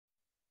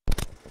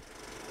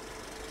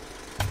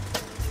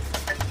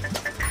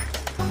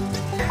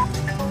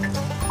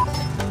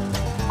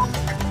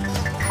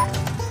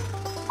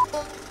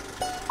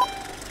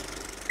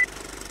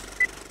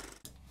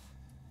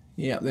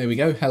Yeah, there we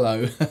go.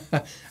 Hello,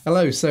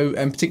 hello. So,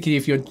 particularly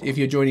if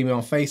you're joining me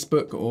on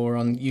Facebook or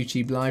on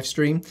YouTube live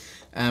stream,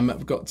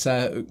 I've got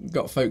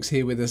folks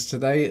here with us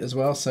today as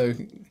well. So,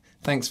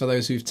 thanks for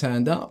those who've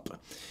turned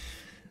up.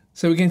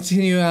 So we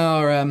continue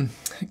our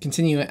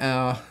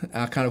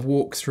kind of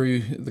walk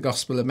through the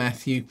Gospel of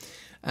Matthew.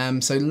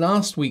 So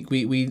last week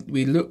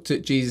we looked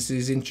at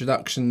Jesus'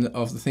 introduction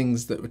of the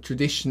things that were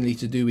traditionally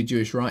to do with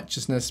Jewish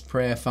righteousness,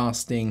 prayer,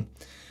 fasting,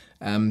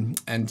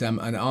 and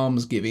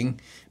almsgiving.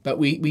 But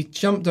we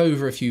jumped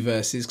over a few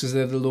verses because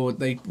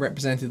they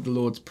represented the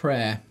Lord's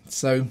Prayer.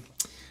 So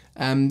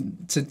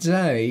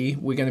today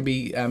we're going to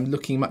be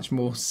looking much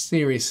more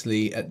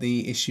seriously at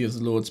the issue of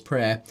the Lord's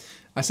Prayer.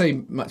 I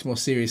say much more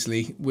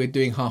seriously. We're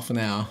doing half an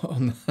hour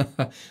on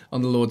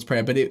on the Lord's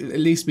Prayer, but at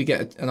least we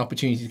get an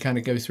opportunity to kind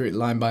of go through it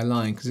line by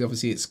line, because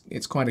obviously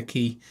it's quite a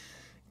key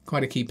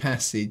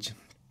passage.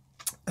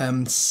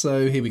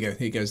 So here we go.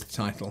 Here goes the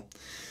title.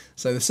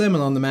 So the Sermon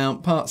on the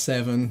Mount, Part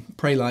 7.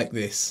 Pray like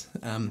this,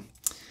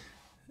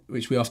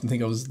 which we often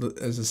think of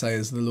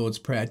as the Lord's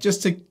Prayer.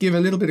 Just to give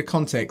a little bit of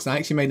context, I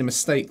actually made a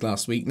mistake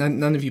last week.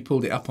 None of you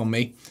pulled it up on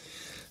me,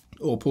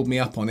 or pulled me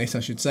up on it, I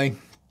should say.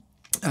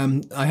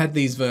 I had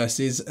these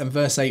verses, and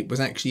verse 8 was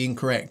actually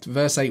incorrect.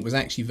 Verse 8 was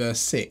actually verse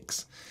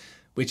 6,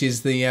 which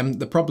is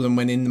the problem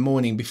when in the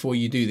morning before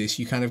you do this,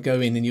 you kind of go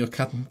in and you're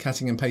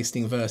cutting and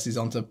pasting verses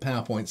onto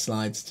PowerPoint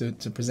slides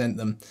to present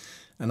them.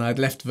 And I'd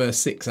left verse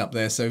 6 up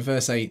there, so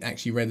verse 8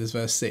 actually read as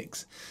verse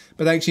 6.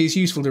 But actually it's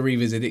useful to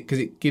revisit it because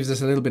it gives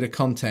us a little bit of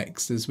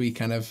context as we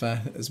kind of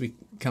as we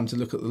come to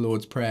look at the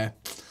Lord's Prayer.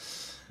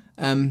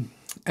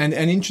 And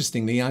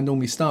interestingly, I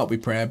normally start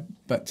with prayer,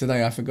 but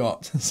today I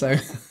forgot.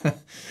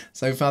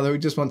 So, Father, we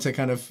just want to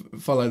kind of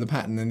follow the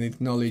pattern and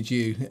acknowledge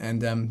you,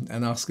 and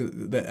ask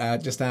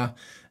that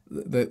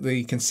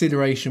the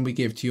consideration we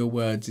give to your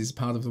words is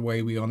part of the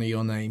way we honour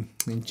your name.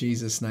 In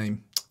Jesus'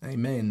 name,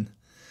 Amen.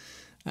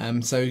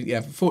 So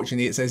yeah,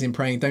 fortunately it says in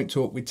praying, don't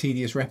talk with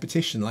tedious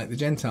repetition like the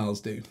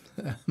Gentiles do.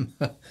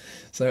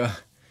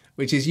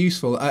 Which is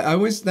useful. I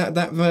always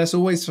that verse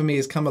always for me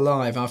has come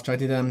alive after I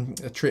did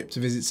a trip to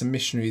visit some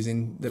missionaries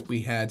that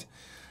we had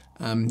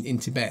in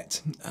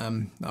Tibet.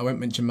 I won't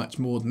mention much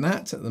more than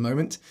that at the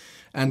moment.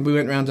 And we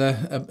went around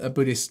a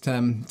Buddhist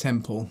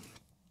temple,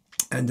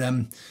 and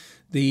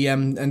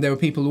there were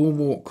people who all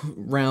walk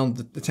round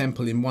the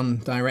temple in one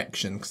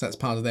direction, because that's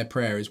part of their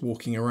prayer, is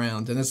walking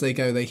around. And as they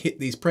go, they hit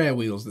these prayer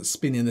wheels that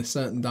spin in a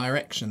certain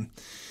direction.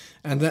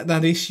 And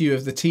that issue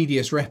of the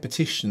tedious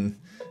repetition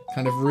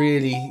kind of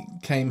really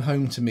came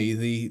home to me,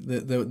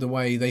 the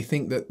way they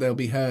think that they'll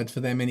be heard for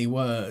their many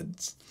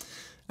words.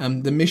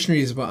 The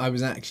missionaries I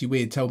was actually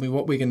with told me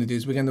what we're going to do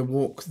is we're going to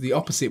walk the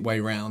opposite way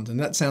round, and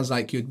that sounds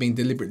like you'd been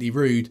deliberately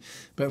rude,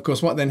 but of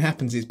course what then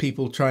happens is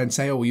people try and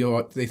say,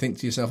 they think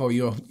to yourself,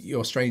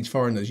 you're strange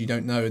foreigners, you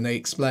don't know, and they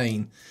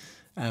explain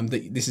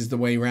that this is the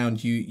way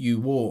round you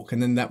walk,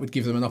 and then that would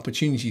give them an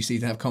opportunity, you see,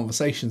 to have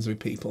conversations with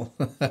people.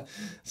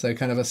 So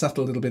kind of a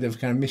subtle little bit of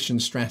kind of mission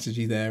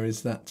strategy there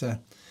is that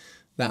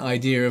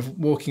idea of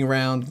walking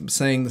around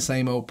saying the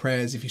same old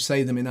prayers. If you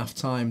say them enough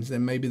times,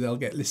 then maybe they'll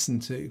get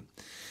listened to.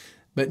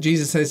 But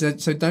Jesus says,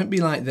 so don't be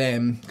like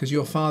them, because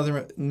your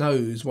Father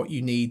knows what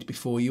you need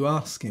before you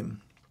ask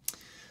him.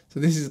 So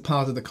this is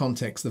part of the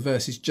context. The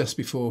verse is just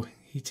before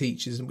he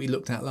teaches, and we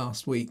looked at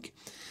last week.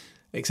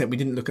 Except we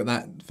didn't look at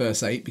that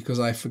verse 8 because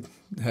I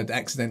had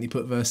accidentally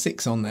put verse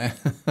 6 on there.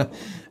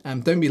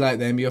 Don't be like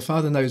them. Your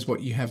Father knows what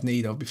you have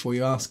need of before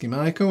you ask him.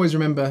 And I can always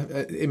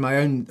remember in my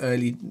own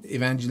early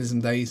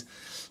evangelism days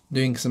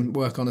doing some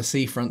work on a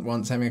seafront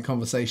once, having a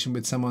conversation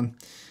with someone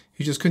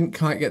who just couldn't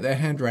quite get their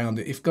head around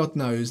it. If God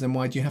knows, then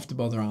why do you have to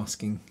bother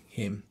asking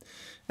him?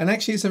 And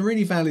actually, it's a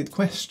really valid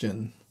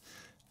question.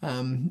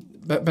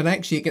 But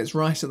actually, it gets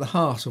right at the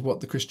heart of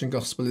what the Christian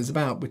gospel is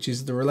about, which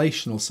is the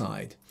relational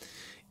side.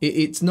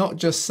 It's not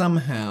just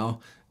somehow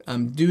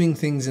doing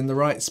things in the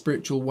right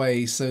spiritual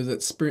way so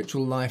that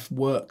spiritual life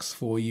works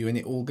for you and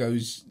it all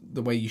goes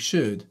the way you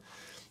should.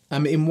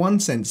 In one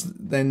sense,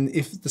 then,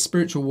 if the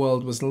spiritual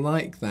world was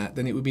like that,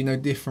 then it would be no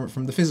different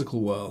from the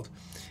physical world.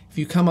 If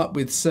you come up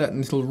with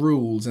certain little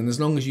rules, and as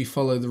long as you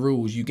follow the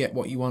rules, you get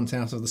what you want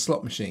out of the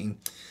slot machine,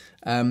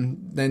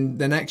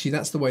 then actually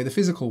that's the way the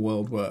physical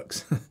world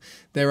works.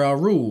 There are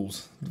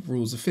rules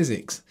of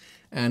physics.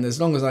 And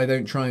as long as I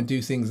don't try and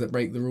do things that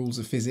break the rules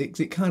of physics,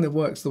 it kind of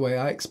works the way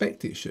I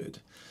expect it should.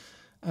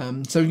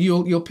 So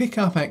you'll pick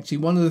up, actually,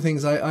 one of the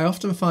things I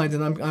often find,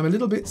 and I'm a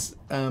little bit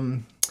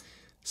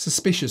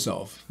suspicious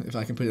of, if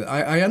I can put it.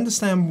 I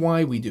understand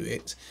why we do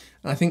it.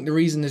 And I think the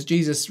reason, as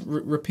Jesus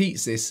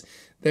repeats this,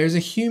 there's a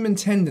human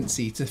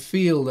tendency to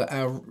feel that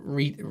our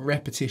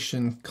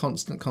repetition,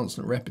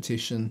 constant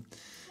repetition,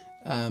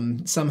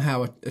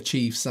 somehow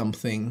achieves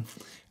something.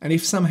 And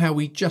if somehow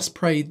we just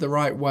prayed the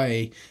right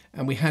way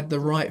and we had the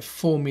right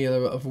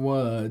formula of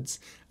words.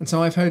 And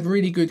so I've heard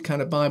really good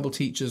kind of Bible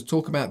teachers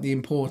talk about the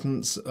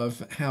importance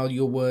of how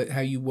you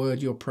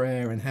word your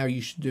prayer and how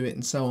you should do it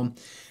and so on.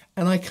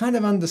 And I kind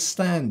of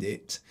understand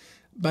it,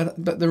 but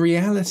the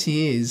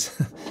reality is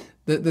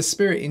that the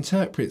Spirit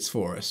interprets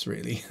for us,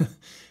 really.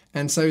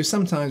 And so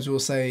sometimes we'll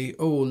say,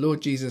 oh,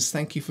 Lord Jesus,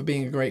 thank you for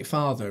being a great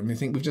Father. And we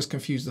think we've just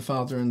confused the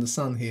Father and the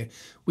Son here.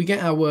 We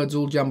get our words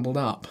all jumbled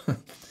up.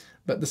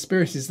 But the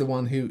Spirit is the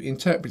one who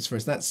interprets for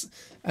us.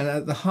 And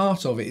at the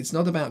heart of it, it's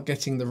not about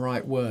getting the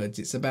right words.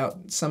 It's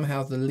about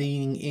somehow the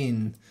leaning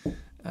in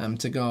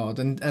to God.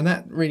 And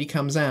that really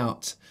comes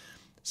out.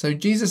 So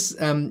Jesus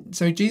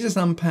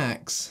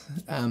unpacks.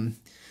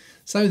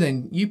 So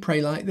then you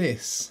pray like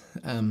this.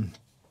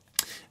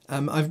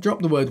 I've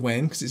dropped the word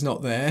when because it's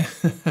not there.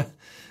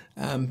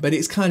 But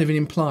it's kind of an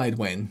implied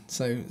when.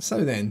 So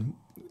then,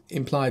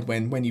 implied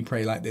when you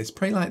pray like this.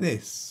 Pray like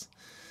this.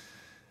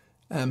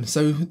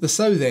 So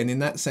then in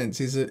that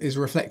sense is a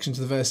reflection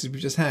to the verses we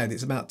just had.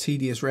 It's about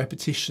tedious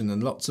repetition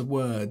and lots of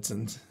words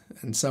and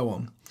so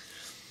on.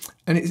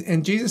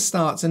 And Jesus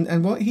starts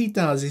and what he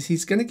does is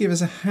he's going to give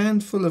us a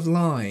handful of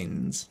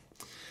lines.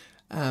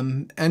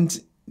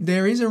 And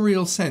there is a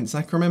real sense.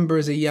 I can remember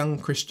as a young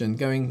Christian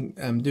going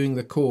doing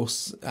the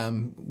course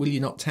Will You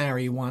Not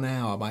Tarry 1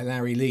 Hour by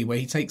Larry Lee, where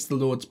he takes the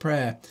Lord's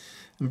Prayer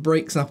and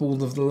breaks up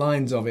all of the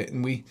lines of it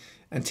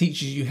and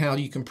teaches you how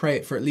you can pray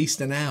it for at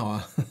least an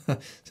hour.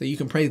 So you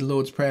can pray the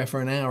Lord's Prayer for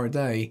an hour a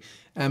day.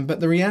 But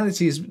the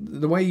reality is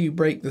the way you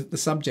break the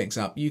subjects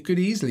up, you could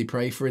easily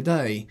pray for a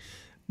day.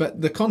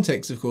 But the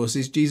context, of course,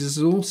 is Jesus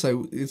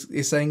also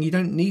is saying you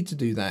don't need to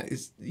do that.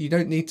 You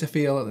don't need to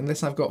feel,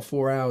 unless I've got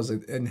 4 hours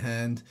in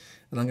hand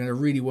and I'm going to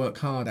really work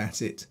hard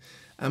at it.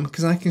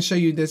 Because I can show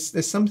you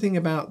there's something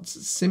about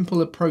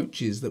simple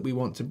approaches that we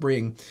want to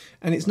bring.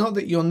 And it's not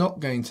that you're not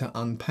going to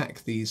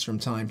unpack these from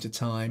time to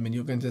time and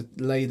you're going to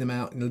lay them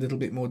out in a little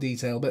bit more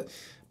detail. But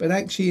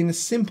actually, in a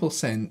simple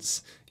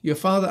sense, your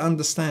Father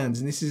understands.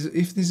 And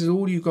if this is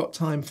all you've got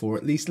time for,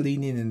 at least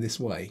lean in this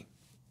way.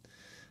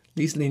 At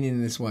least lean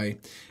in this way.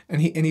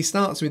 And he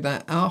starts with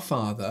that, our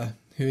Father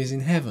who is in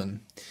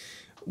heaven,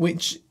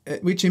 which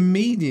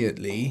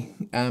immediately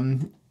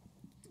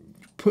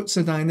puts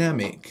a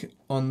dynamic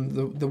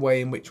on the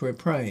way in which we're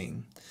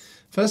praying.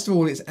 First of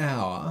all, it's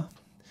our.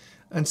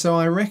 And so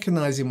I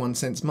recognise in one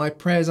sense my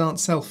prayers aren't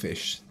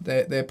selfish.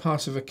 They're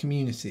part of a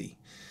community.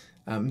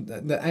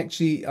 That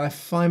actually I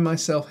find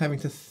myself having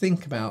to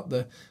think about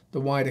the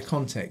wider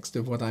context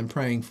of what I'm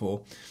praying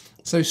for.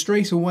 So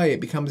straight away it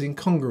becomes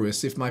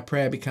incongruous if my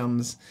prayer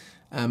becomes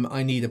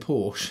I need a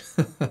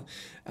Porsche.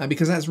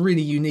 Because that's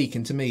really unique,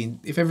 and to me,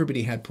 if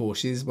everybody had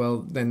Porsches, well,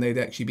 then they'd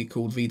actually be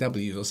called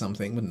VWs or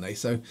something, wouldn't they?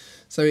 So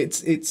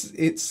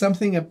it's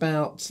something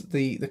about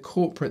the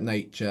corporate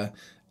nature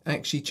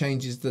actually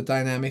changes the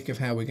dynamic of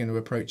how we're going to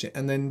approach it.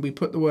 And then we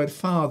put the word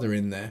Father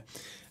in there,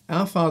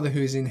 our Father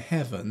who is in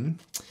heaven,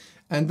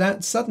 and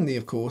that suddenly,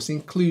 of course,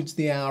 includes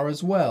the our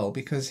as well,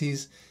 because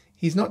he's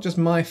not just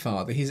my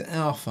Father, he's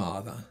our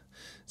Father.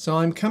 So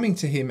I'm coming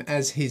to him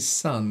as his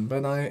son,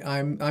 but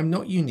I'm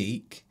not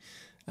unique.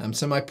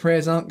 So my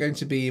prayers aren't going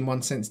to be, in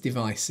one sense,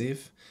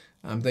 divisive.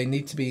 They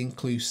need to be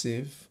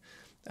inclusive.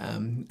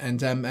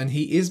 And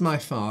he is my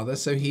Father,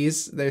 so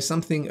there's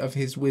something of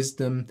his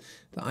wisdom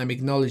that I'm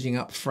acknowledging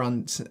up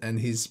front,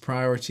 and his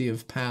priority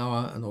of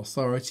power and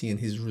authority and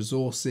his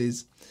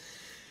resources.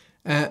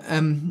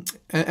 And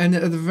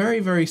at the very,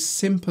 very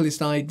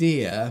simplest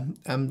idea,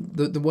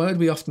 the word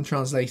we often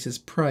translate as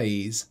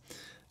praise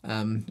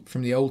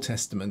from the Old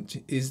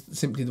Testament is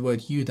simply the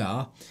word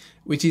yudah,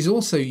 which is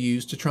also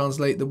used to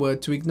translate the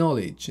word to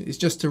acknowledge. It's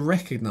just to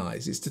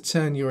recognize, it's to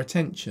turn your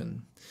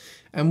attention.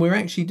 And we're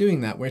actually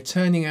doing that. We're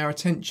turning our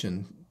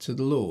attention to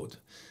the Lord.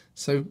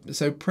 So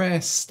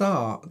prayer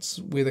starts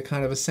with a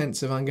kind of a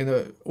sense of I'm going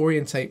to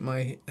orientate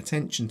my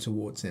attention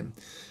towards him.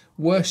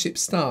 Worship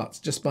starts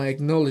just by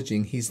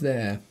acknowledging he's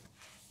there.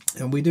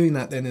 And we're doing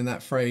that then in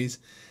that phrase,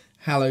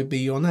 hallowed be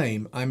your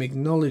name. I'm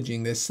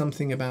acknowledging there's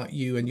something about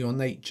you and your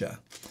nature.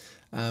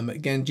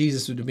 Again,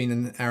 Jesus would have been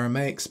an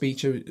Aramaic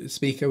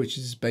speaker, which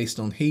is based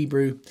on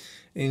Hebrew.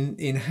 In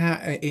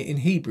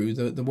Hebrew,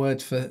 the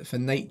word for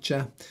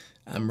nature,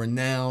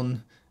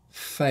 renown,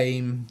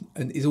 fame,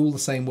 and is all the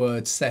same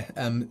word,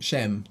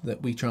 Shem,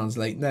 that we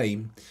translate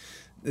name.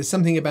 There's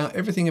something about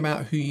everything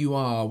about who you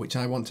are, which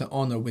I want to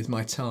honour with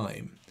my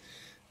time.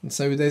 And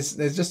so there's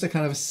just a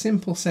kind of a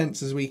simple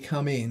sense as we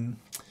come in,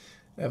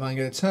 if I'm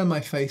going to turn my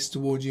face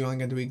towards you, I'm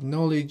going to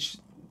acknowledge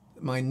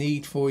my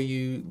need for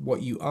you,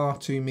 what you are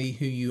to me,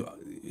 who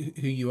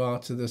you are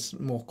to us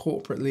more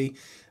corporately,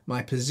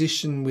 my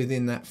position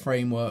within that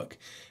framework.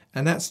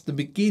 And that's the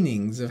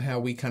beginnings of how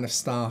we kind of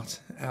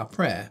start our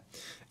prayer.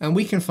 And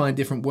we can find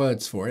different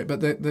words for it, but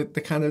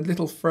the kind of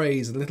little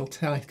phrase, the little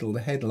title, the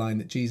headline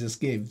that Jesus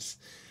gives,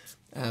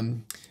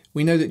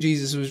 we know that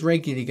Jesus was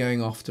regularly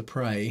going off to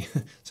pray.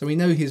 So we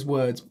know his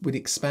words would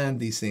expand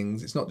these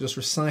things. It's not just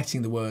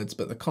reciting the words,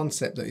 but the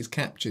concept that is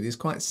captured is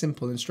quite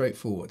simple and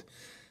straightforward.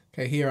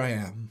 Okay, here I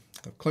am.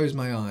 I've closed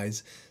my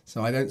eyes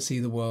so I don't see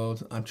the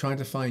world. I'm trying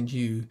to find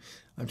you.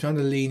 I'm trying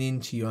to lean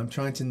into you. I'm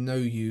trying to know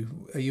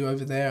you. Are you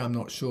over there? I'm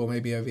not sure,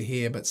 maybe over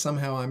here, but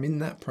somehow I'm in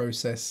that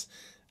process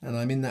and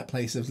I'm in that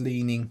place of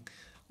leaning.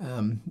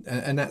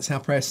 And that's how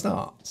prayer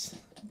starts.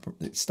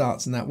 It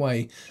starts in that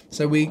way.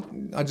 So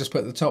I just put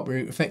at the top,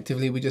 we're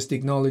just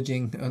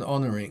acknowledging and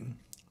honouring.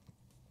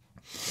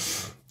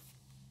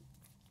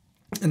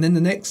 And then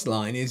the next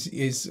line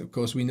is of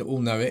course, we all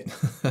know it.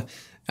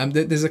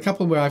 There's a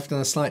couple where I've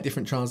done a slight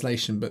different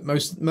translation, but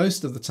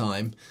most of the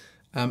time,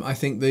 I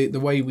think the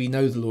way we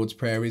know the Lord's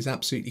Prayer is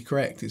absolutely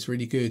correct. It's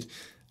really good.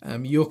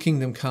 Your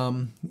kingdom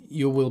come,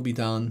 your will be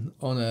done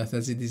on earth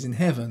as it is in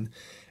heaven.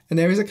 And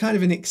there is a kind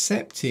of an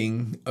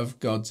accepting of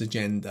God's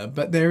agenda,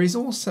 but there is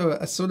also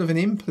a sort of an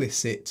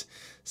implicit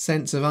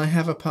sense of I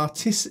have a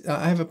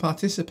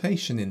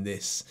participation in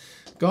this.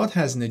 God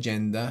has an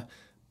agenda,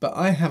 but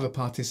I have a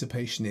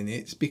participation in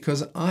it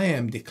because I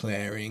am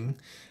declaring.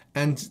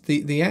 And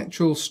the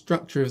actual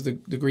structure of the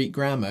Greek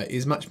grammar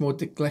is much more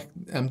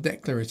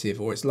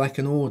declarative, or it's like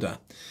an order.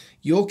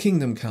 Your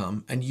kingdom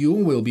come and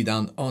your will be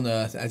done on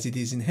earth as it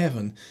is in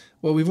heaven.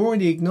 Well, we've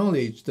already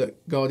acknowledged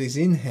that God is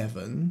in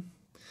heaven,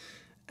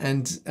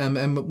 and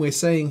we're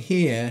saying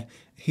here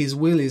his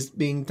will is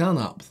being done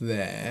up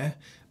there.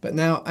 But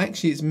now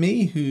actually it's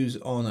me who's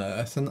on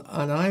earth, and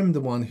I'm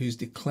the one who's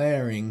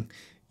declaring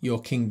your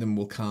kingdom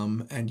will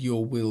come and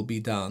your will be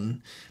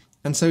done.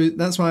 And so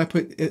that's why I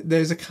put,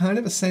 there's a kind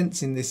of a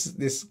sense in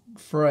this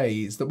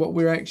phrase that what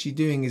we're actually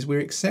doing is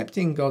we're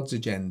accepting God's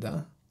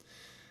agenda,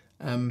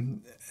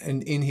 and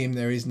in him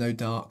there is no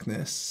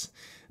darkness,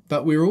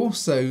 but we're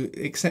also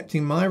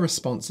accepting my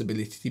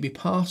responsibility to be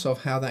part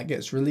of how that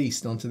gets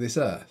released onto this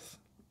earth.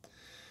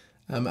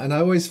 And I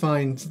always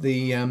find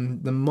the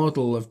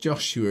model of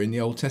Joshua in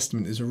the Old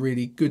Testament is a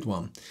really good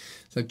one.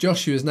 So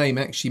Joshua's name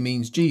actually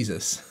means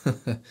Jesus.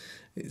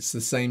 It's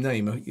the same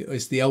name.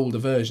 It's the older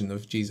version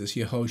of Jesus,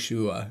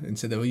 Yehoshua,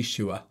 instead of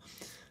Yeshua,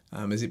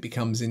 as it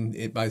becomes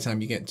by the time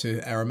you get to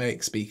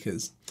Aramaic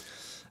speakers.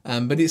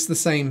 But it's the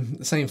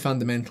same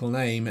fundamental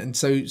name. And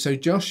so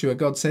Joshua,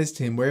 God says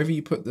to him, wherever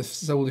you put the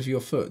sole of your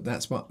foot,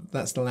 that's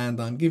the land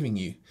I'm giving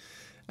you.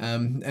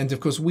 And of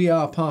course, we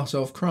are part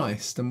of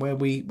Christ, and where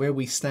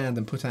we stand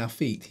and put our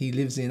feet, he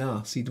lives in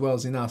us, he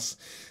dwells in us.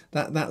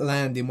 That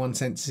land, in one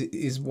sense,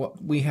 is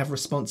what we have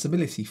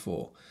responsibility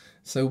for.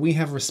 So we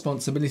have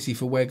responsibility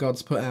for where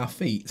God's put our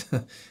feet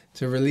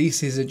to release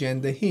his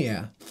agenda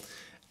here.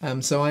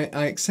 So I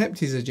accept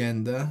his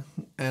agenda,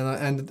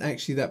 and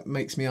actually that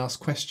makes me ask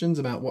questions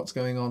about what's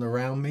going on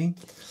around me.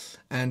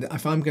 And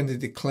if I'm going to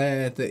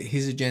declare that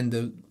his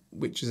agenda,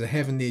 which is a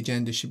heavenly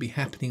agenda, should be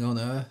happening on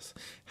earth,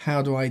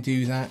 how do I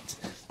do that?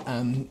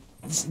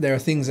 There are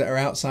things that are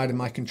outside of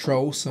my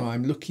control, so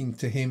I'm looking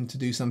to him to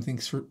do something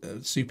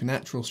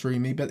supernatural through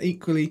me. But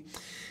equally,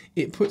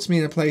 it puts me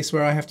in a place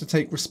where I have to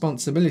take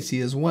responsibility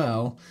as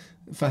well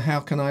for how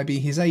can I be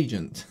his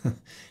agent?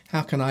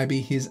 How can I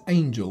be his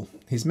angel,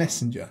 his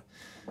messenger?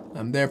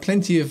 There are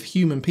plenty of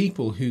human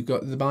people who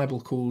the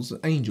Bible calls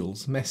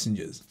angels,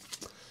 messengers.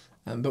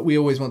 But we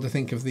always want to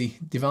think of the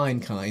divine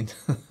kind.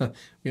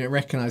 We don't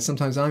recognise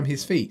sometimes I'm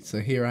his feet, so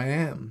here I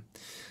am.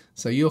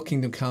 So your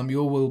kingdom come,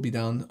 your will be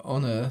done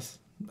on earth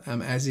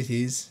as it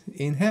is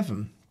in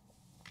heaven.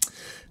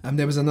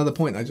 There was another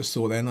point I just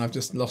saw there, and I've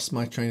just lost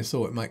my train of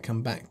thought. It might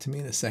come back to me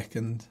in a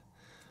second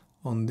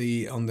on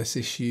this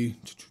issue.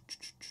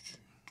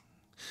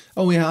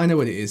 Oh yeah, I know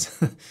what it is.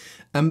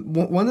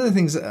 One of the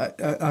things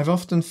that I've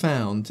often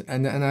found,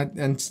 and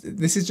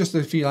this is just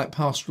if you like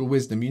pastoral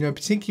wisdom,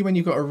 particularly when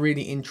you've got a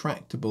really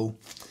intractable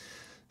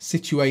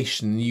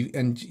situation,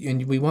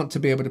 and we want to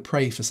be able to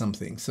pray for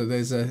something. So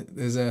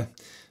I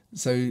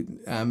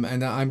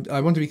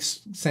want to be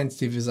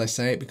sensitive as I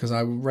say it, because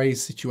I will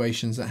raise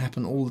situations that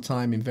happen all the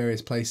time in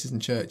various places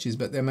and churches.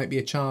 But there might be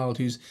a child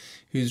who's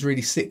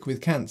really sick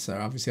with cancer.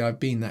 Obviously, I've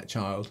been that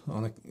child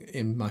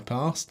in my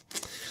past.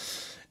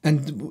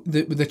 And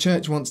the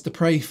church wants to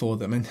pray for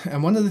them.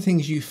 And one of the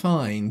things you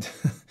find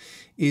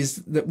is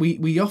that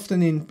we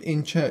often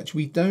in church,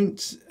 we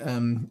don't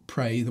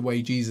pray the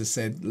way Jesus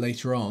said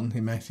later on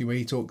in Matthew, where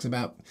he talks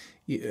about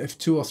if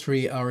two or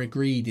three are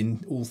agreed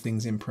in all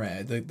things in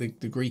prayer.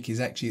 The Greek is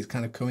actually, it's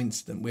kind of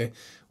coincident. We're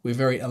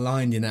very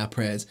aligned in our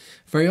prayers.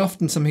 Very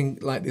often something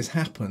like this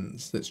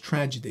happens, that's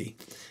tragedy.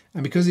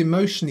 And because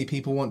emotionally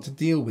people want to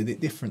deal with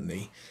it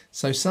differently.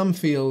 So some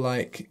feel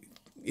like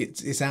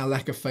it's our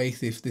lack of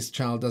faith if this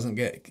child doesn't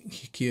get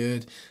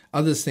cured.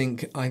 Others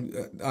think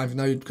I've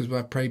known because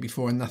I've prayed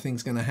before and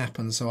nothing's going to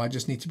happen, so I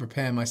just need to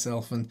prepare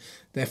myself, and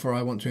therefore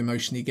I want to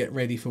emotionally get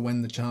ready for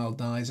when the child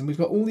dies. And we've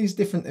got all these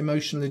different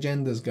emotional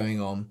agendas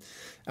going on,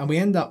 and we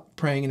end up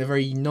praying in a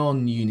very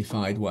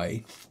non-unified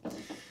way.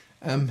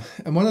 And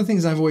one of the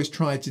things I've always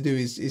tried to do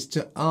is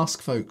to ask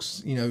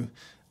folks,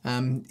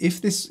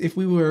 if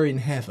we were in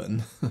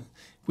heaven,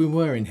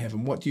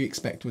 what do you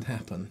expect would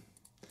happen?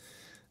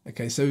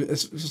 Okay, so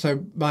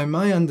by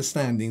my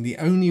understanding, the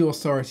only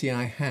authority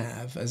I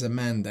have as a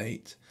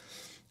mandate,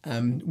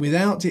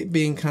 without it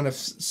being kind of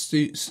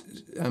sort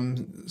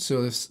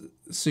of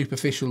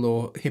superficial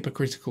or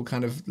hypocritical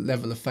kind of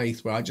level of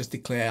faith, where I just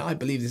declare, I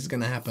believe this is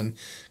going to happen,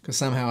 because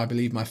somehow I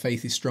believe my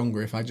faith is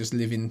stronger if I just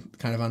live in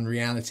kind of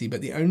unreality.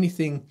 But the only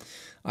thing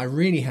I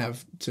really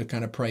have to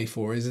kind of pray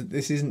for is that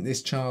this isn't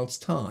this child's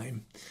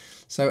time.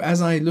 So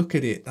as I look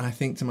at it, I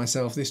think to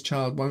myself, this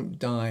child won't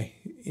die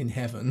in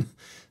heaven.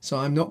 So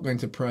I'm not going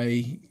to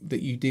pray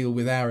that you deal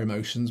with our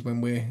emotions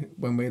when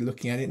we're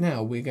looking at it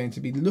now. We're going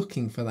to be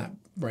looking for that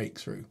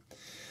breakthrough.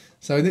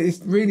 So it's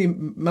really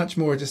much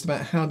more just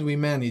about how do we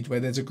manage where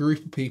there's a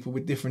group of people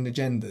with different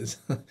agendas.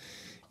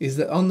 Is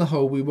that on the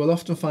whole, we will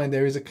often find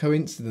there is a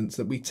coincidence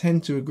that we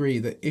tend to agree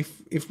that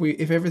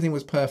if everything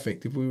was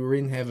perfect, if we were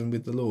in heaven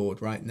with the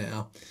Lord right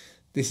now,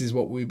 this is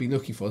what we'd be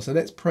looking for. So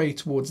let's pray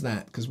towards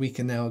that, because we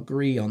can now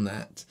agree on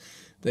that.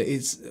 That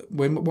it's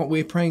when what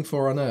we're praying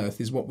for on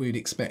earth is what we would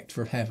expect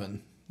for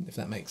heaven, if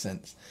that makes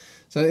sense.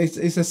 So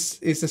it's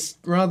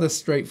a rather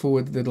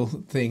straightforward little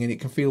thing, and it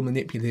can feel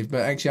manipulative,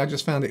 but actually I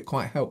just found it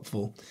quite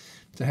helpful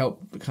to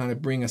help kind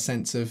of bring a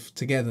sense of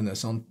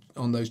togetherness on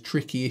those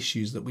tricky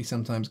issues that we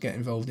sometimes get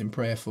involved in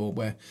prayer for,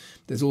 where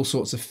there's all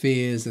sorts of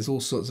fears, there's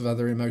all sorts of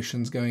other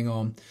emotions going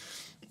on.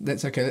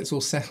 Let's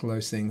all settle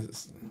those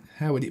things.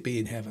 How would it be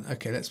in heaven?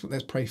 Okay, let's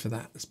pray for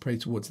that. Let's pray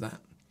towards that.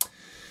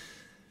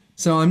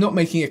 So I'm not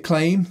making a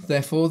claim,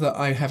 therefore, that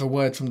I have a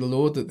word from the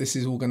Lord that this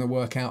is all going to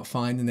work out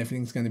fine and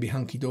everything's going to be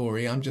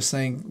hunky-dory. I'm just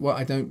saying what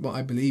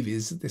I believe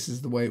is that this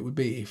is the way it would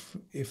be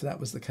if that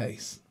was the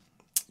case.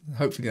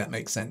 Hopefully that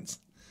makes sense.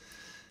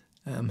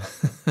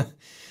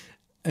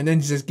 And then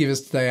he says, give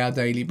us today our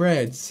daily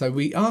bread. So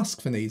we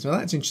ask for needs. Well,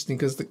 that's interesting,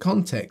 because the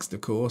context,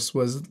 of course,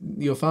 was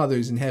your Father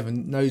who's in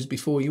heaven knows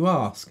before you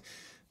ask.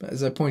 But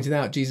as I pointed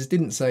out, Jesus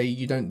didn't say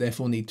you don't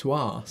therefore need to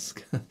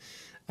ask.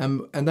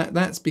 And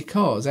that's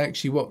because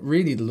actually what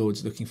really the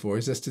Lord's looking for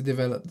is us to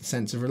develop the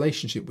sense of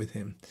relationship with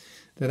him.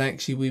 That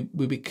actually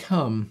we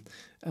become,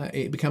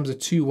 it becomes a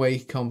two-way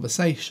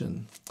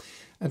conversation.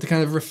 And to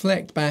kind of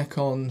reflect back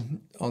on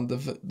the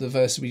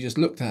verse we just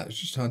looked at,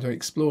 just trying to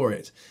explore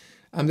it.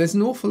 There's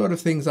an awful lot of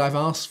things I've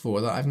asked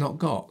for that I've not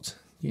got.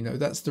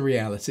 That's the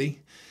reality.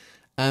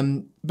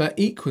 But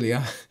equally,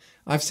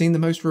 I've seen the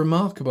most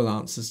remarkable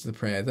answers to the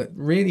prayer that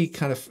really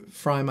kind of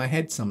fry my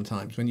head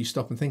sometimes when you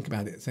stop and think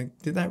about it.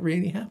 Think, did that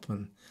really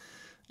happen?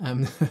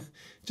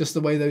 Just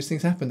the way those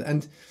things happened.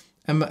 And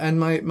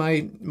my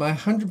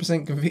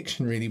 100%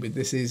 conviction really with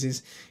this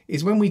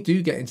is when we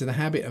do get into the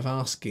habit of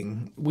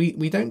asking,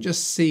 we don't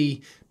just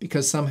see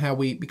because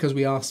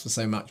we ask for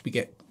so much, we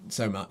get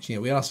so much.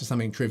 We ask for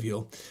something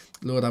trivial.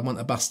 Lord, I want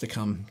a bus to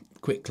come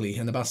quickly,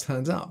 and the bus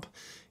turns up.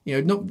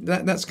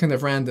 That's kind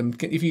of random.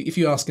 If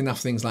you ask enough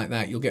things like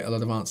that, you'll get a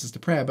lot of answers to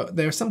prayer. But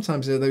there are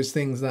those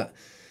things that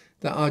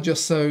are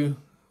just so.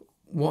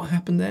 What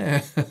happened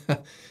there?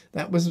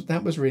 that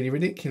was really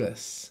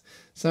ridiculous.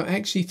 So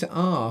actually, to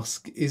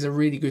ask is a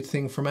really good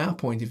thing from our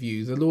point of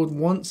view. The Lord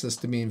wants us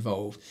to be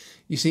involved.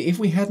 You see, if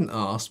we hadn't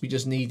asked, we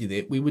just needed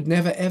it, we would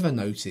never ever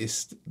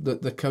notice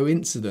that the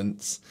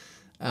coincidence.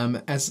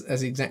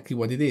 As exactly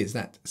what it is,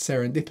 that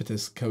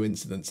serendipitous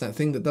coincidence, that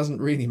thing that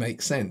doesn't really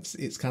make sense.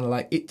 It's kind of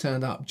like it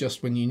turned up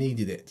just when you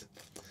needed it.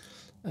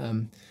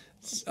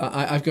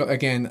 I've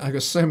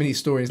got so many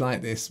stories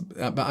like this,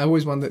 but I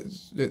always one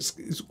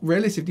that's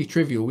relatively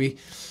trivial.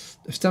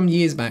 Some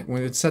years back,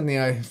 when suddenly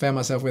I found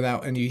myself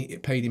without any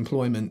paid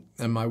employment,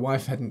 and my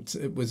wife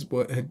was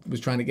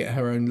trying to get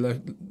her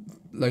own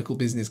local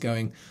business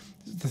going.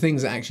 The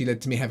things that actually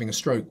led to me having a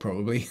stroke,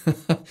 probably.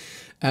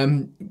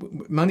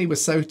 Money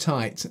was so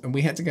tight, and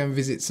we had to go and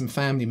visit some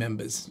family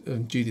members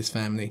of Judith's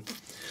family.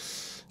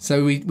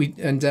 So it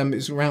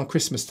was around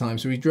Christmas time.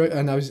 So we drove,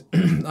 and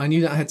I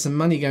knew that I had some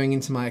money going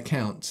into my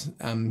account,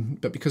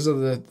 but because of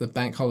the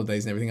bank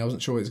holidays and everything, I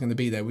wasn't sure it was going to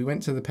be there. We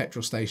went to the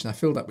petrol station. I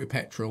filled up with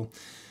petrol.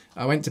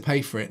 I went to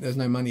pay for it. There's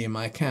no money in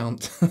my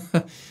account.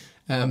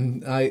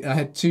 I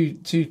had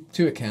two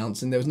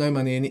accounts, and there was no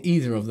money in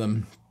either of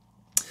them.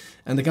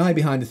 And the guy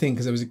behind the thing,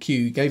 because there was a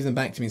queue, gave them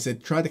back to me and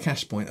said, try the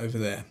cash point over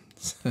there.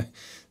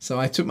 So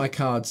I took my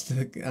cards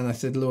and I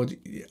said, Lord,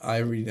 I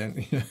really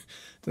don't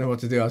know what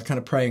to do. I was kind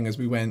of praying as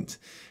we went.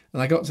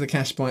 And I got to the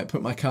cash point,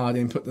 put my card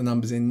in, put the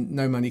numbers in.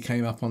 No money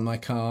came up on my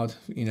card,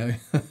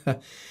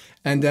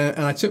 And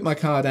I took my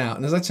card out.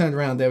 And as I turned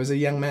around, there was a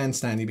young man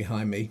standing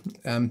behind me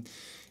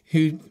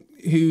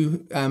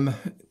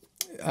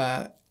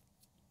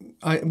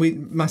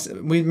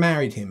we'd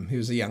married him. He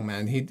was a young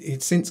man.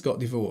 He'd since got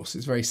divorced.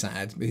 It's very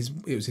sad.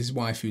 It was his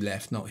wife who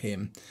left, not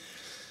him.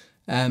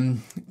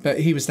 But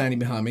he was standing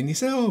behind me, and he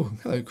said, "Oh,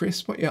 hello,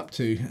 Chris. What are you up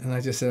to?" And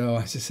I just said,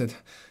 I'm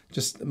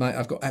just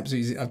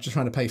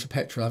trying to pay for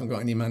petrol. I haven't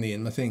got any money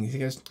in my thing." He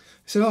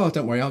said, "Oh,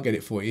 don't worry, I'll get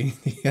it for you."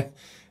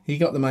 He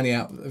got the money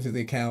out of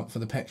the account for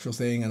the petrol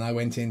thing, and I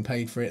went in,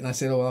 paid for it, and I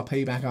said, "Oh, I'll pay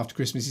you back after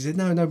Christmas." He said,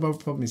 No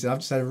problem." He said, "I've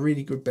just had a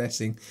really good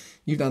blessing.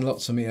 You've done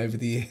lots for me over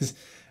the years."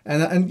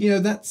 And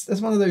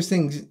that's one of those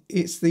things.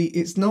 It's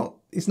not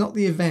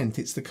the event,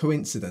 it's the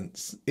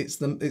coincidence.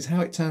 It's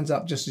how it turns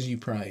up just as you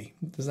pray.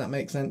 Does that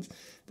make sense?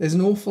 There's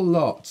an awful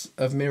lot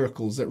of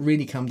miracles that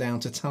really come down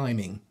to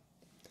timing,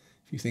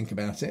 if you think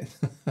about it.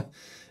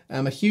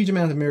 A huge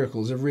amount of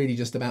miracles are really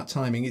just about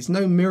timing. It's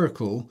no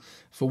miracle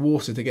for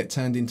water to get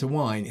turned into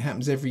wine. It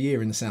happens every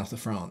year in the south of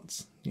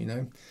France,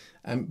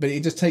 But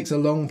it just takes a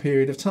long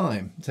period of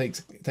time.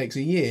 It takes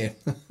a year.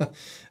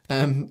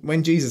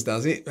 When Jesus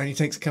does it, it only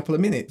takes a couple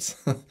of minutes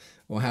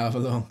or however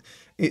long.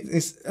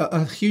 It's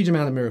a huge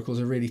amount of miracles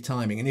are really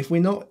timing. And if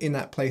we're not in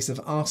that place of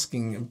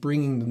asking and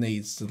bringing the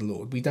needs to the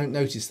Lord, we don't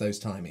notice those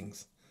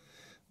timings.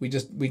 We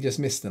just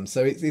miss them.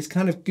 So it's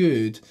kind of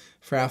good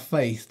for our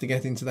faith to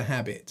get into the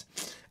habit.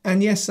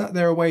 And yes,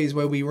 there are ways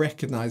where we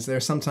recognise there are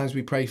sometimes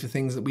we pray for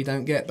things that we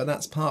don't get, but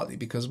that's partly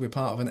because we're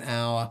part of an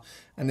hour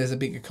and there's a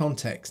bigger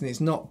context, and it's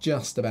not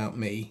just about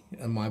me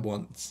and my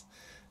wants,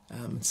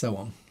 and so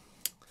on.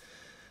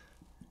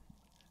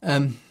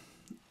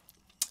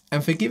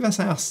 And forgive us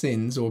our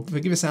sins, or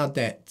forgive us our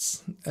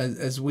debts,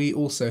 as we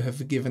also have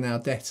forgiven our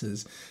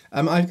debtors.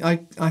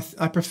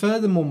 I prefer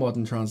the more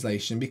modern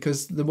translation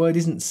because the word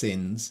isn't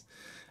sins.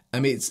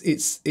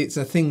 It's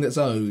a thing that's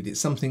owed. It's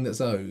something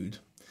that's owed.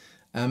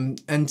 And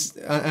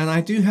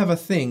I do have a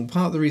thing.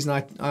 Part of the reason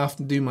I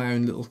often do my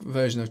own little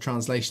version of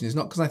translation is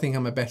not because I think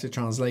I'm a better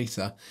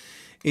translator.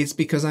 It's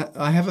because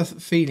I have a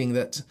feeling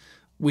that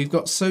we've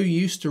got so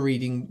used to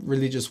reading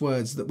religious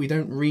words that we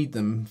don't read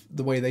them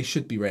the way they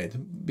should be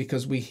read,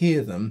 because we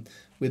hear them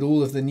with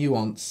all of the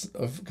nuance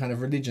of kind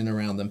of religion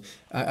around them.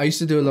 I used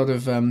to do a lot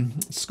of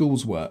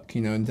schools work,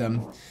 and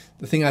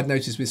the thing I'd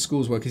noticed with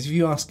schools work is if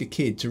you ask a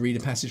kid to read a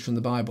passage from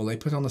the Bible, they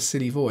put on a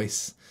silly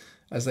voice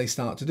as they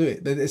start to do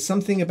it. But there's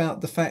something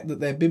about the fact that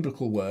they're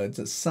biblical words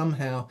that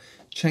somehow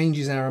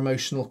changes our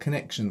emotional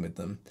connection with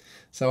them.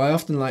 So I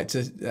often like to,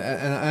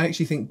 and I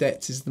actually think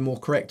debts is the more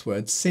correct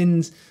word.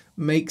 Sins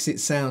makes it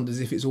sound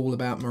as if it's all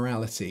about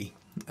morality.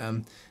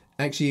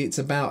 Actually, it's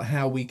about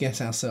how we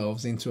get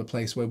ourselves into a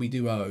place where we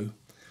do owe.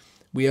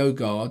 We owe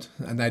God,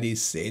 and that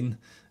is sin.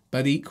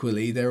 But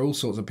equally, there are all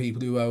sorts of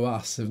people who owe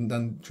us,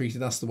 have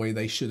treated us the way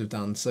they should have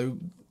done. So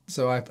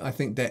I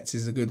think debts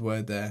is a good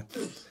word there.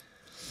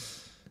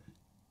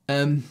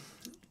 And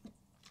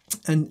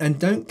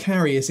don't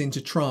carry us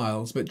into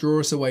trials, but draw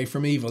us away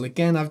from evil.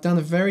 Again, I've done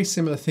a very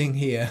similar thing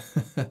here.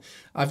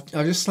 I've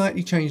just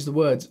slightly changed the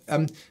words,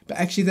 but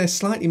actually they're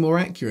slightly more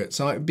accurate.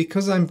 So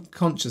because I'm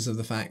conscious of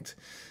the fact,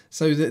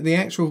 so that the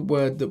actual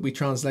word that we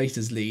translate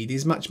as lead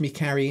is much me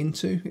carry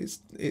into.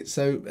 It's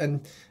so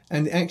and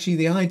actually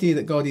the idea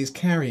that God is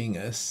carrying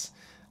us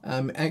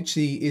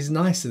actually is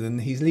nicer than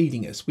he's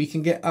leading us. We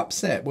can get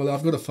upset. Well,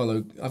 I've got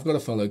to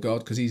follow God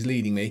because he's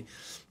leading me.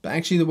 But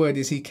actually the word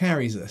is he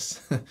carries us.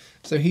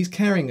 So he's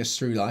carrying us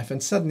through life,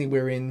 and suddenly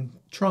we're in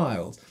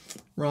trials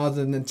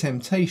rather than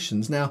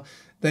temptations. Now,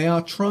 they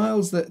are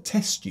trials that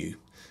test you,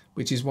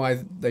 which is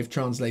why they've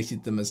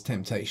translated them as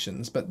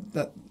temptations. But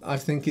that, I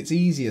think it's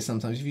easier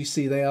sometimes if you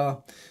see they're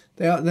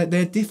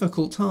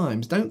difficult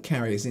times. Don't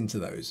carry us into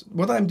those.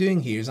 What I'm doing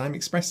here is I'm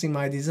expressing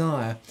my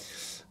desire,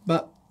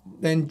 but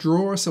then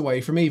draw us away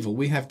from evil.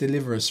 We have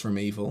deliver us from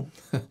evil.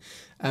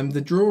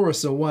 The draw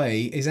us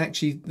away is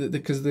actually,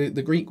 because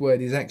the Greek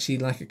word is actually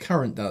like a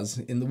current does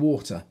in the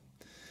water.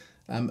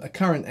 A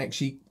current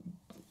actually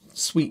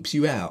sweeps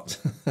you out.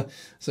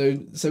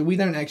 So we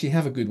don't actually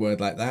have a good word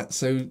like that.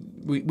 So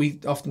we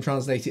often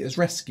translate it as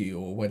rescue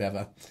or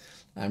whatever.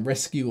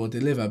 Rescue or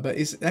deliver, but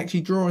it's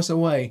actually draw us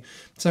away.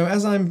 So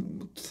as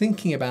I'm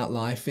thinking about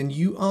life, and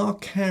you are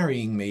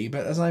carrying me,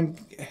 but as I'm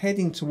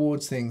heading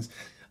towards things,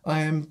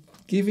 I am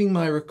giving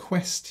my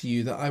request to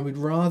you that I would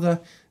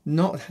rather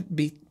not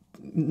be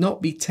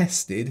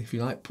tested, if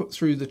you like, put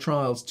through the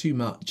trials too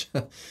much.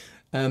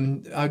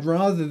 I'd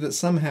rather that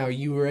somehow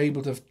you were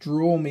able to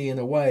draw me in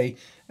a way,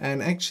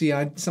 and actually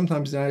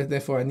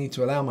therefore I need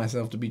to allow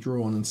myself to be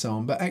drawn and so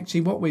on. But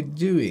actually what we're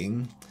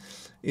doing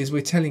is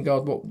we're telling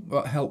God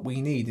what help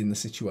we need in the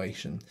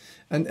situation.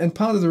 And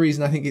part of the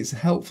reason I think it's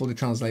helpful to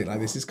translate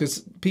like this is because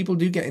people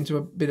do get into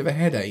a bit of a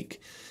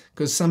headache,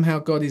 because somehow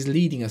God is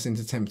leading us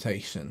into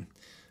temptation.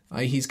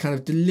 He's kind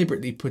of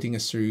deliberately putting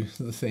us through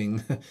the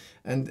thing.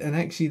 And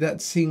actually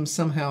that seems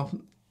somehow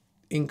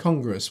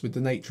incongruous with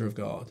the nature of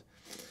God.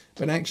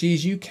 But actually,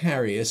 as you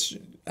carry us,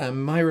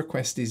 my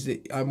request is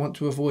that I want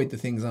to avoid the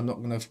things I'm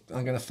going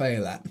to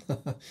fail at.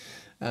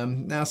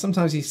 Now,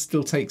 sometimes he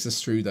still takes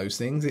us through those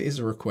things. It is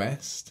a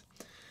request.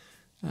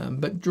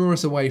 But draw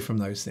us away from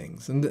those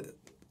things. And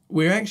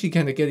we're actually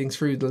kind of getting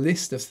through the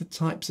list of the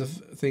types of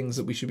things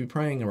that we should be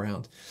praying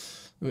around.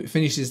 It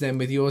finishes then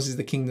with yours is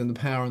the kingdom, the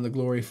power and the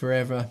glory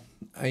forever.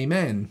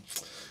 Amen.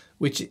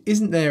 Which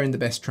isn't there in the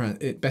best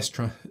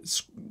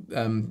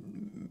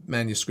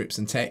manuscripts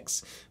and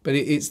texts, but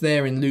it's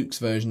there in Luke's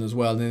version as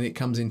well, and then it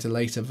comes into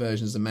later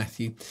versions of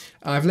Matthew.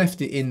 I've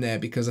left it in there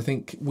because I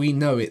think we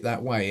know it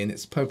that way, and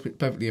it's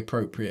perfectly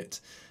appropriate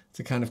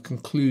to kind of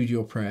conclude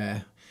your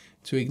prayer,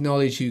 to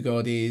acknowledge who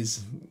God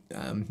is.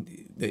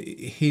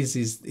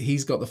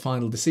 He's got the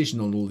final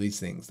decision on all these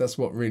things. That's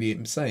what really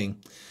I'm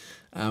saying.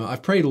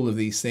 I've prayed all of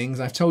these things.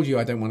 I've told you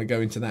I don't want to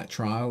go into that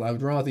trial. I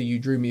would rather you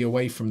drew me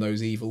away from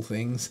those evil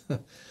things.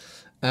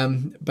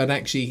 But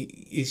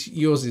actually,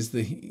 yours is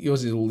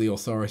all the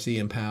authority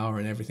and power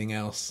and everything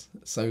else.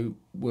 So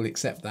we'll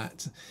accept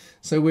that.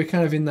 So we're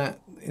kind of in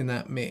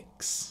that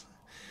mix.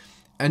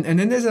 And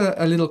then there's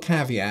a little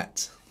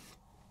caveat,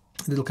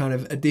 a little kind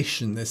of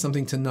addition. There's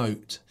something to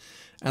note.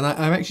 And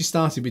I've actually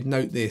started with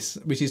note this,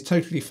 which is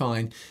totally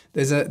fine.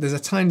 There's a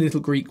tiny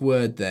little Greek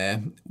word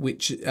there,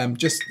 which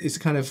just is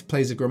kind of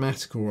plays a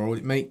grammatical role.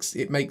 It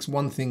makes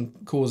one thing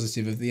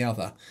causative of the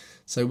other.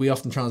 So we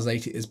often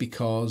translate it as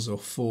because or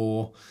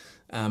for,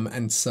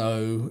 and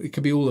so it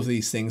could be all of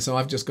these things. So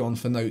I've just gone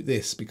for note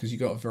this because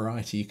you've got a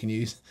variety you can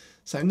use.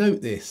 So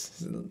note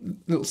this,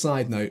 little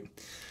side note.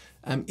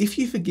 If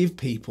you forgive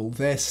people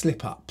their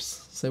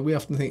slip-ups, so we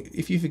often think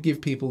if you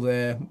forgive people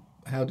their,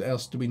 how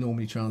else do we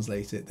normally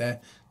translate it?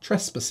 Their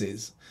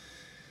trespasses.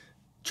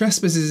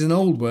 Trespass is an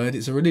old word,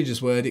 it's a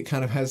religious word, it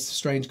kind of has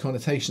strange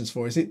connotations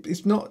for us.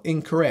 It's not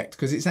incorrect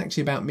because it's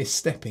actually about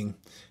misstepping.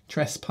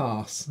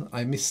 Trespass,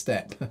 I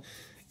misstep.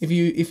 If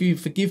you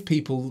forgive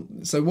people,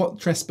 so what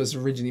trespass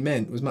originally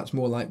meant was much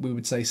more like we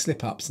would say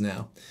slip-ups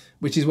now,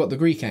 which is what the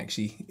Greek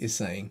actually is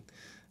saying.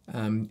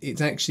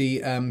 It's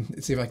actually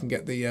let's see if I can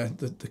get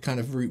the kind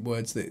of root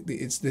words that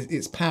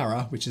it's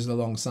para, which is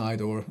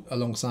alongside or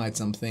alongside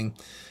something,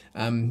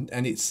 and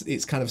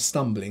it's kind of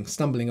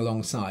stumbling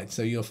alongside.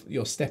 So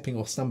you're stepping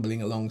or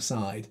stumbling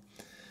alongside.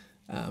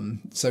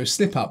 So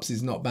slip ups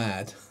is not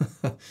bad.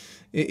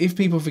 If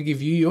people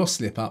forgive you your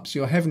slip ups,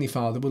 your heavenly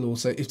Father will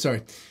also.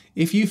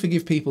 If you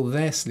forgive people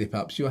their slip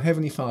ups, your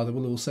heavenly Father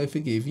will also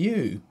forgive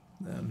you.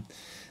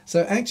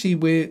 So actually,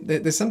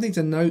 there's something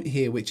to note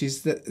here, which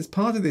is that as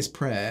part of this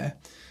prayer,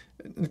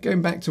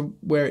 going back to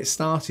where it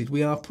started,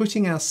 we are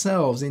putting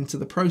ourselves into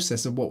the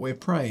process of what we're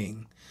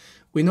praying.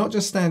 We're not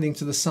just standing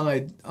to the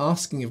side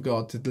asking of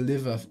God to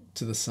deliver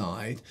to the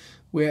side.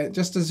 We're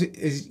just as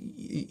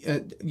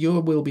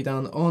your will be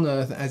done on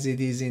earth as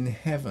it is in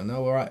heaven.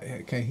 Oh, all right,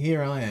 okay,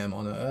 here I am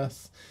on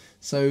earth.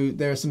 So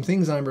there are some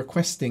things I'm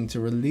requesting to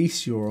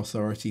release your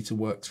authority to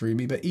work through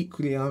me, but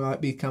equally I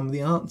might become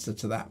the answer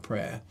to that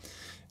prayer.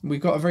 We've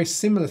got a very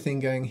similar thing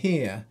going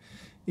here.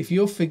 If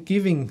you're a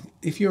forgiving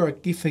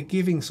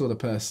sort of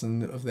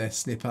person of their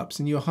slip-ups,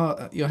 and your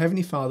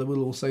heavenly Father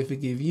will also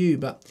forgive you.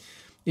 But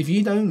if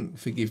you don't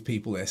forgive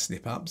people their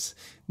slip-ups,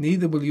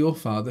 neither will your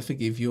Father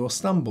forgive your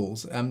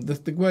stumbles.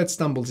 The word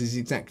stumbles is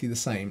exactly the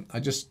same. I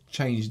just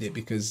changed it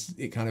because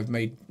it kind of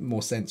made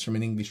more sense from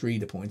an English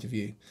reader point of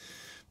view.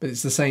 But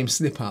it's the same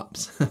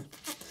slip-ups.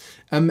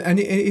 And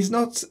it is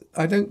not.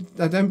 I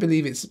don't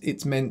believe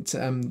it's meant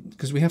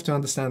because we have to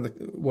understand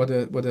what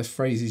a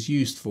phrase is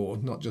used for,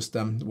 not just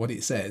what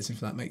it says, if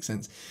that makes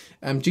sense.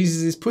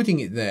 Jesus is putting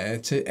it there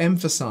to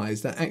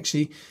emphasise that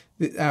actually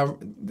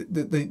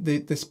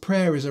this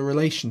prayer is a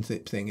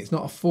relationship thing. It's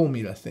not a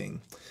formula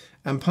thing.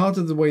 And part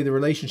of the way the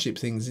relationship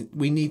things,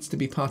 we need to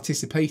be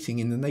participating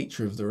in the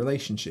nature of the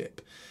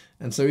relationship.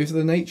 And so if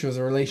the nature of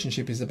the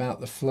relationship is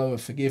about the flow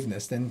of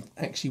forgiveness, then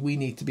actually we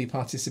need to be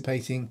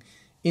participating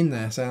in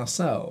that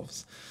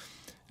ourselves.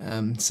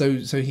 So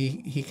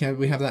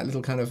we have that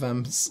little kind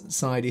of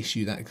side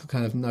issue, that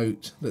kind of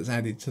note that's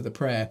added to the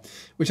prayer,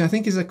 which I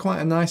think is quite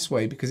a nice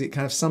way, because it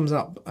kind of sums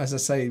up, as I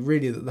say,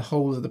 really that the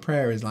whole of the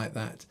prayer is like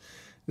that,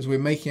 as we're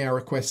making our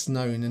requests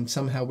known and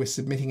somehow we're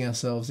submitting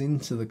ourselves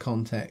into the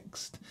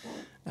context.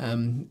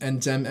 And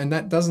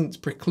that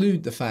doesn't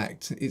preclude the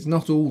fact it's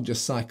not all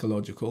just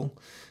psychological,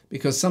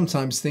 because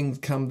sometimes things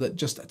come that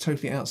just are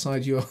totally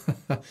outside your,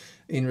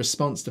 in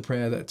response to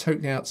prayer, that are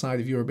totally outside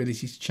of your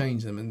ability to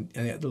change them, and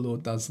yet the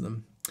Lord does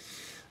them.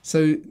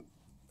 So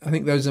I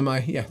think those are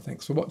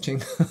thanks for watching.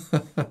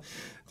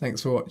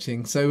 Thanks for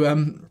watching. So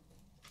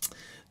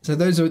so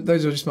those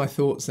are just my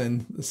thoughts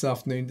then this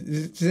afternoon.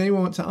 Does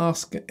anyone want to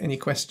ask any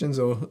questions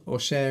or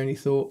share any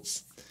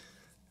thoughts?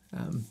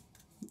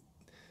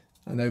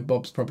 I know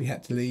Bob's probably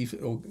had to leave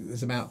or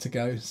is about to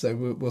go, so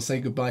we'll say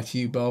goodbye to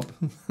you, Bob,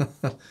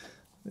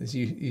 as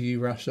you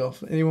rush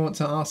off. Anyone want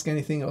to ask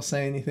anything or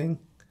say anything?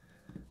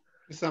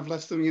 Yes, I've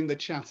left something in the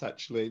chat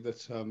actually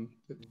that.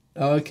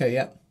 Oh, okay,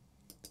 yeah.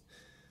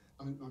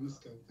 I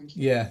must go. Thank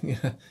you.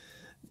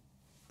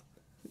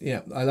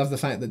 Yeah. I love the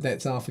fact that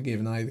debts are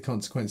forgiven, i.e. the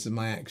consequences of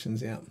my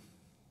actions. Yeah.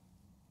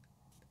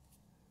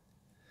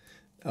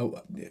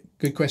 Oh,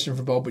 good question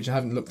from Bob, which I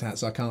haven't looked at,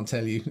 so I can't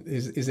tell you.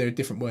 Is there a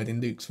different word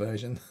in Luke's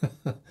version?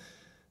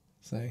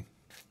 So,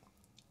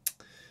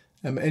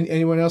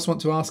 anyone else want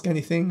to ask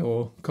anything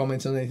or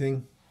comment on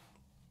anything?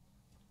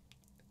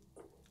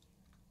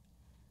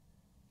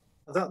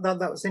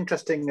 That was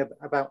interesting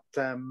about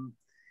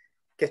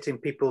getting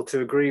people to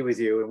agree with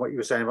you and what you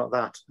were saying about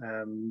that.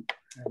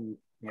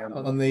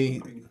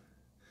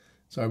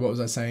 Sorry, what was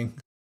I saying?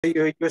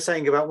 You were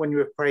saying about when you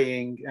were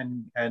praying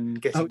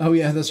and getting. Oh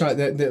yeah, that's right.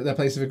 The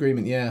place of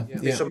agreement. Yeah.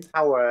 There's some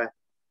power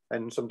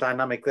and some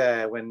dynamic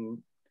there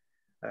when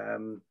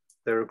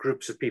there are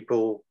groups of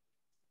people,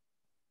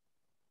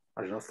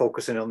 I don't know,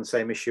 focusing on the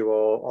same issue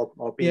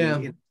or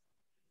being. Yeah.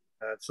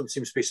 Some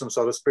seems to be some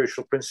sort of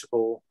spiritual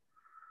principle.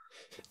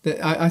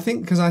 I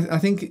think because I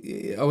think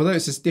although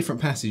it's a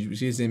different passage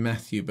which is in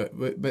Matthew, but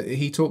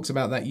he talks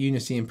about that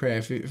unity in prayer.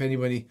 If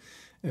anybody,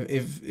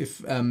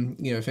 if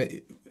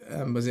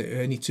was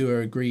it only two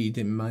are agreed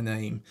in my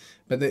name,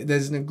 but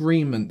there's an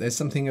agreement. There's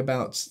something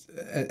about,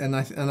 and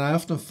I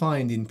often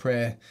find in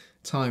prayer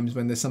times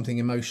when there's something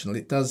emotional,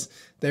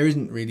 there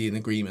isn't really an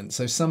agreement.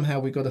 So somehow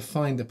we've got to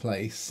find a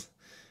place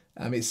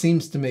It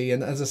seems to me,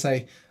 and as I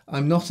say,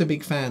 I'm not a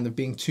big fan of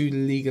being too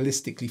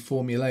legalistically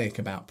formulaic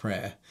about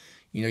prayer.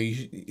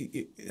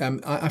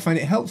 I find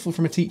it helpful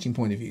from a teaching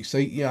point of view. So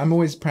I'm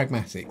always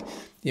pragmatic.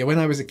 When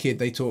I was a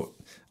kid,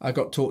 I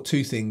got taught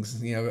two things.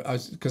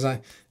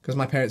 Because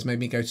my parents made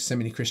me go to so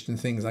many Christian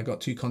things, I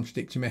got two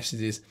contradictory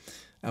messages.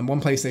 And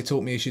one place they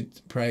taught me you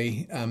should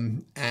pray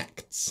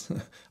acts,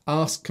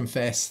 ask,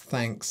 confess,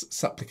 thanks,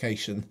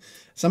 supplication.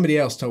 Somebody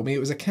else told me it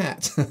was a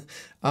cat,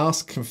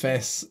 ask,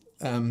 confess,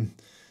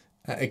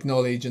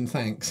 acknowledge and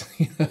thanks.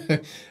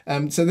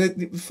 So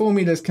the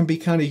formulas can be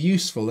kind of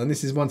useful, and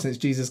this is one sense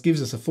Jesus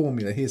gives us a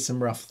formula. Here's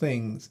some rough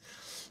things,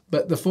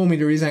 but the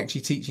formula is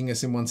actually teaching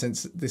us in one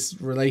sense this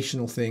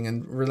relational thing,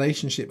 and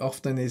relationship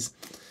often is,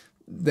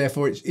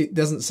 therefore it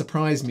doesn't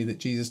surprise me that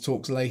Jesus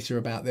talks later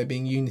about there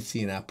being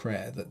unity in our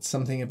prayer. That's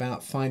something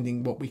about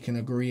finding what we can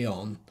agree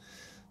on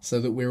so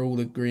that we're all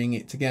agreeing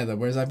it together.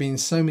 Whereas I've been in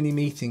so many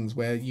meetings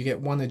where you get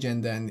one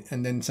agenda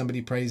and then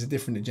somebody prays a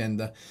different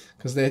agenda,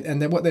 because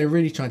what they're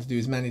really trying to do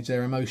is manage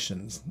their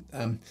emotions.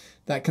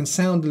 That can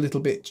sound a little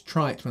bit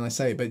trite when I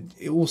say it, but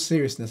in all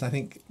seriousness, I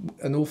think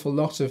an awful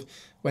lot of,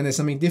 when there's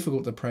something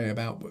difficult to pray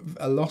about,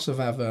 a lot of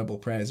our verbal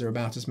prayers are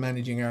about us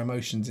managing our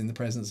emotions in the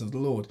presence of the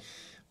Lord,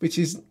 which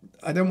is,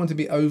 I don't want to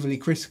be overly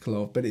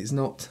critical of, but it's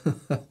not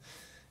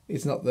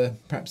it's not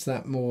perhaps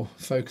that more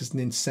focused and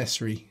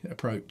intercessory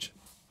approach.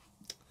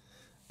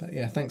 But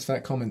yeah, thanks for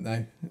that comment,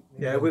 though.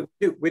 Yeah,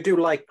 we do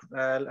like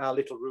our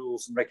little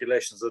rules and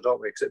regulations,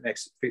 don't we? Because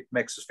it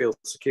makes us feel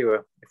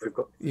secure if we've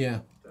got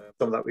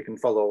some that we can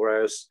follow.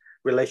 Whereas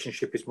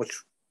relationship is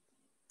much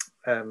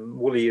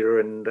woollier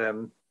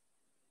and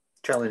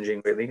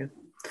challenging, really.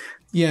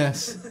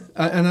 Yes,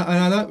 and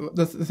I like,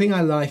 the thing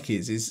I like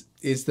is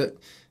that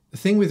the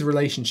thing with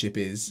relationship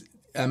is,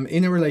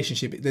 in a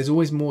relationship, there's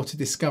always more to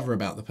discover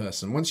about the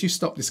person. Once you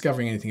stop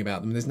discovering anything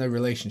about them, there's no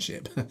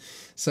relationship.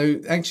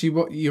 So actually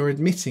what you're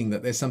admitting,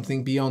 that there's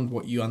something beyond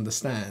what you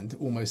understand,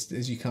 almost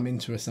as you come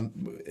into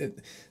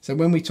so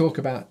when we talk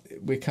about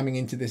we're coming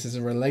into this as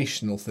a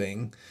relational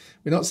thing,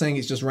 we're not saying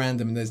it's just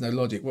random and there's no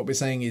logic. What we're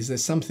saying is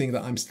there's something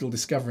that I'm still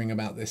discovering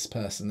about this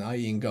person,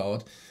 i.e. in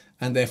God,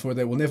 and therefore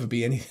there'll never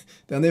be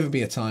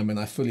a time when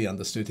I fully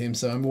understood him.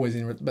 So I'm always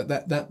but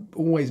that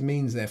always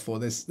means, therefore,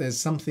 there's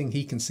something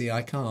he can see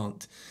I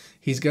can't.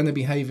 He's going to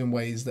behave in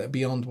ways that are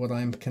beyond what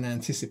I can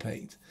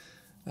anticipate.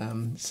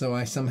 So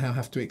I somehow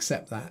have to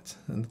accept that,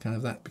 and kind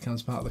of that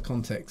becomes part of the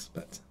context.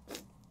 But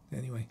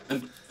anyway,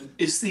 and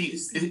is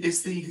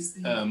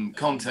the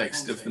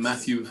context of the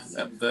Matthew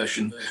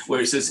version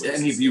where it says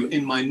any of you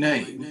in my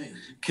name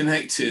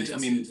connected? I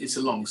mean, it's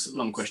a long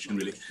question,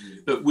 really,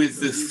 but with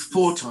the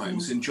 4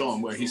 times in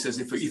John where he says,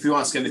 if you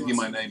ask anything in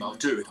my name, I'll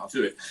do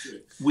it.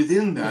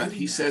 Within that,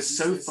 he says,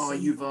 so far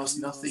you've asked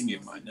nothing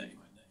in my name.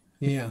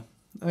 Yeah.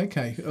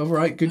 Okay. All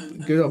right.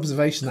 Good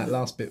observation, that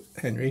last bit,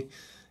 Henry.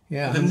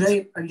 Yeah.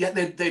 And yet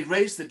they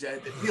raised the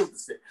dead, they healed the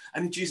sick,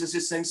 and Jesus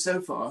is saying, so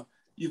far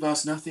you've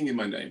asked nothing in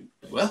my name.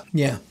 Well,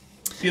 yeah.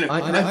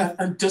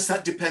 And does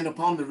that depend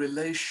upon the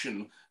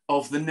relation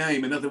of the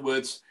name? In other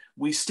words,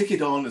 we stick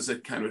it on as a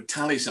kind of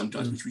tally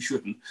sometimes, which we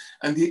shouldn't.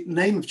 And the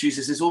name of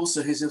Jesus is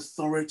also his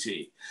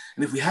authority.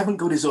 And if we haven't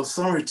got his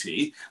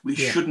authority, we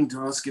shouldn't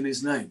ask in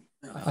his name.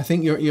 I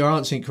think you're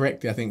answering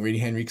correctly, I think, really,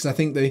 Henry, because I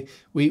think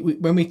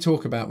when we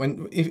talk about,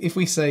 if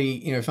we say,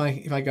 if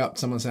I go up to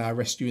someone and say, I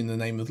arrest you in the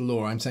name of the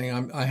law, I'm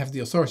saying I have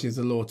the authority of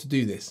the law to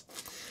do this.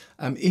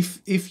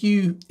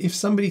 If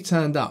somebody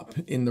turned up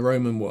in the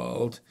Roman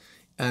world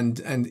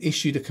and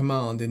issued a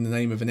command in the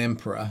name of an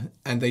emperor,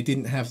 and they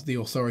didn't have the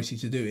authority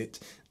to do it,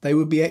 they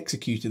would be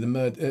executed and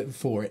murdered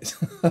for it.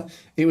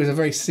 It was a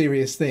very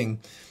serious thing.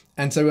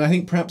 And so I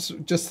think perhaps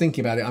just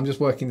thinking about it, I'm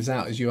just working this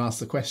out as you asked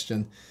the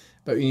question,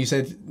 but when you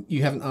said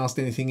you haven't asked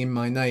anything in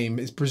my name,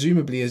 it's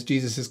presumably as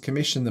Jesus has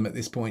commissioned them at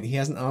this point, he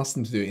hasn't asked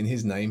them to do it in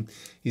his name,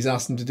 he's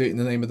asked them to do it in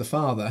the name of the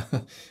Father.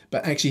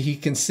 But actually he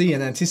can see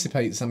and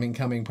anticipate something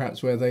coming,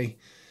 perhaps where they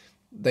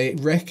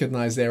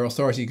recognize their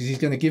authority, because he's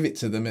going to give it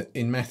to them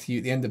in Matthew,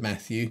 at the end of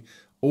Matthew.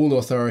 All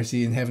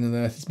authority in heaven and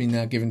earth has been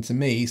now given to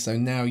me, so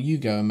now you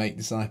go and make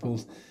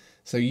disciples.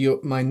 So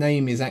my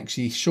name is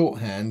actually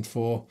shorthand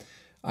for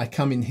I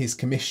come in his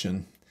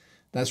commission.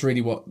 That's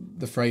really what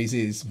the phrase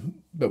is.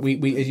 But we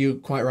you're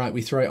quite right,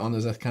 we throw it on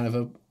as a kind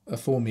of a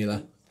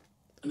formula.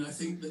 And I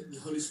think that the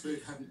Holy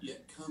Spirit hadn't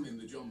yet come in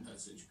the John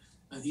passage.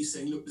 And he's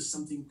saying, look, there's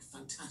something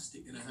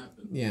fantastic going to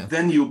happen. Yeah.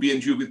 Then you'll be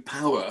endued with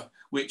power,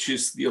 which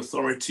is the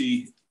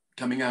authority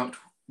coming out,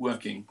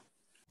 working.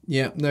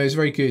 Yeah, no, it's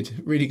very good,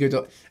 really good.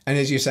 And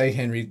as you say,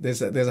 Henry,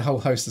 there's a whole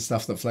host of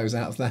stuff that flows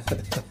out of that.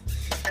 But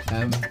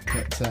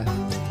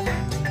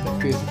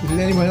good. Would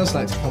anyone else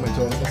like to comment,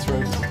 or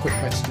throw just a quick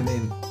question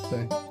in?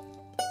 So.